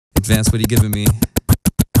Vance, what are you giving me?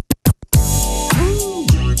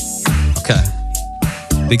 Okay.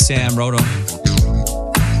 Big Sam wrote him.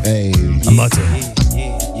 Hey. I'm about to.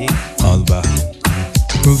 All about.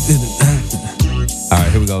 All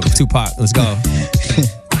right, here we go. Tupac, let's go.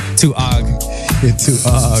 Two Auggie. Two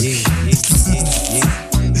Auggie.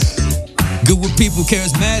 Good with people,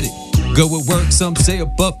 charismatic. Good with work, some say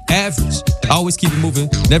above average. Always keep it moving,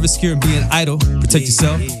 never secure and being idle. Protect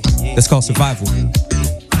yourself, that's called survival.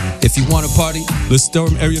 If you want to party, let's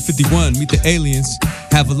storm Area 51. Meet the aliens,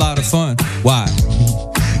 have a lot of fun. Why?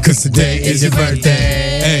 Cause today is your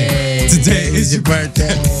birthday. Hey, Today is your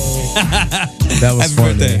birthday. That was Happy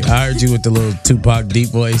funny. birthday. I heard you with the little Tupac deep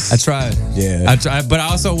voice. I tried. Yeah. I tried, but I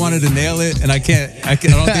also wanted to nail it, and I don't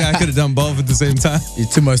think I could have done both at the same time. You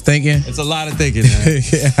too much thinking? It's a lot of thinking, man.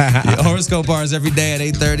 Yeah, horoscope bars every day at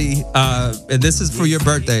 8:30. And this is for your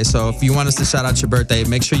birthday. So if you want us to shout out your birthday,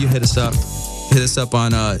 make sure you hit us up. Hit us up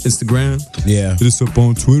on Instagram. Yeah. Hit us up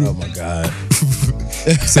on Twitter. Oh my God.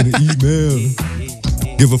 Send an email.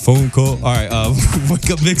 Give a phone call. All right, Wake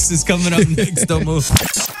Up Mix is coming up next. Don't move.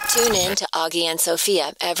 Tune in to Auggie and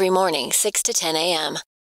Sophia every morning, 6 to 10 a.m.